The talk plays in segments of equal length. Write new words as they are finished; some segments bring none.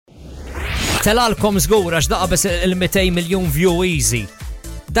Telalkom żgur għax daqa bes il-200 miljun view easy.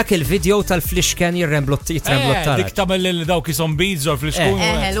 Dak il-video tal-flixken jitremblottar. Dik tamel dawk isom beads or flixkun.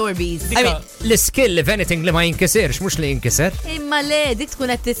 l-orbeez. L-skill if anything li ma jinkisirx, mux li jinkiser. Imma le, dik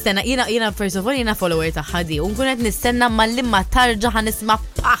tkun qed tistenna. Jiena first of all jiena follower tagħha di. U nkun qed nistenna mal-limma tarġa' ħanisma'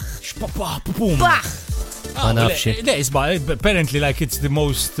 paħ. Paħ. Ma nafx. Le, isba, apparently like it's the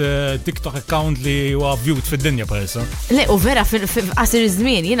most TikTok account li huwa viewed fid-dinja palissa. Le, u vera fil-qasir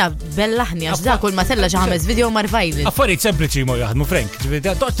żmien jiena bellaħni għax da kull ma tella xi ħames video mar viral. Affarijiet sempliċi ma jaħdmu Frank.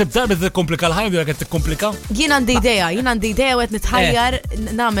 Tibda bid tikkomplika l-ħajja dak qed tikkomplika. Jien għandi idea u qed nitħajjar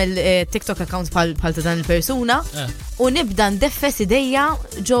nagħmel TikTok account bħal ta' dan il-persuna u nibda ndeffes idejja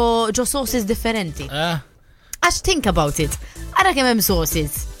ġo sources differenti. Għax think about it. Ara kemm hemm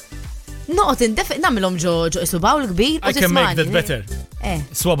sources. Noqgħod indeffiq nagħmilhom ġo isu bawl kbir I can make that better.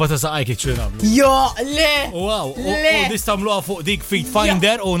 Swaba ta' saqajk iċċu nagħmlu. Jo, le! Wow, u nistamluha fuq dik Feed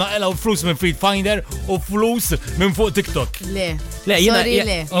Finder u naqilgħu flus minn Feed Finder u flus minn fuq TikTok. Le. Le,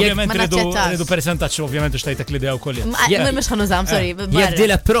 jiena ovvjament ridu percentaġġ ovvjament xtajtek l-idea wkoll. Mhux ħanużam, sorry. Jekk di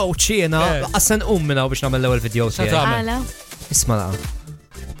l-approach jiena qassan minna biex nagħmel l-ewwel video tiegħi. Isma'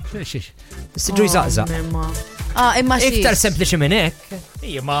 Siġu jżaqżaq. Imma xi. Iktar sempliċi minn hekk.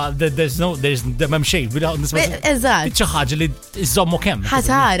 Ma there's m'hemm xejn without nisma'. Eżatt. Xi ħaġa li iżommu kemm.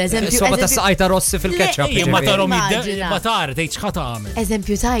 Ħatar, eżempju. Soba ta' saqajta rossi fil-ketchup. Ma tarhom ma tar tgħid x'ħadd tagħmel.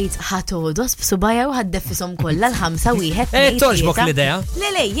 Eżempju tajt ħatodos b'subajja u ħaddeffisom kollha l-ħamsa wieħed. Toġbok l-idea.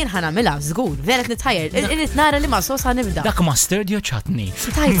 Le, jien ħanamilha żgur, vera nitħajjer. Irid nara li ma' sos ħanibda. Dak mustard jew chutney.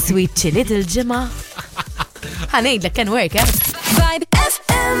 Tajt sweet chili il-ġimgħa. Ħanejdlek can work, Vibe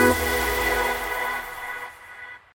FM.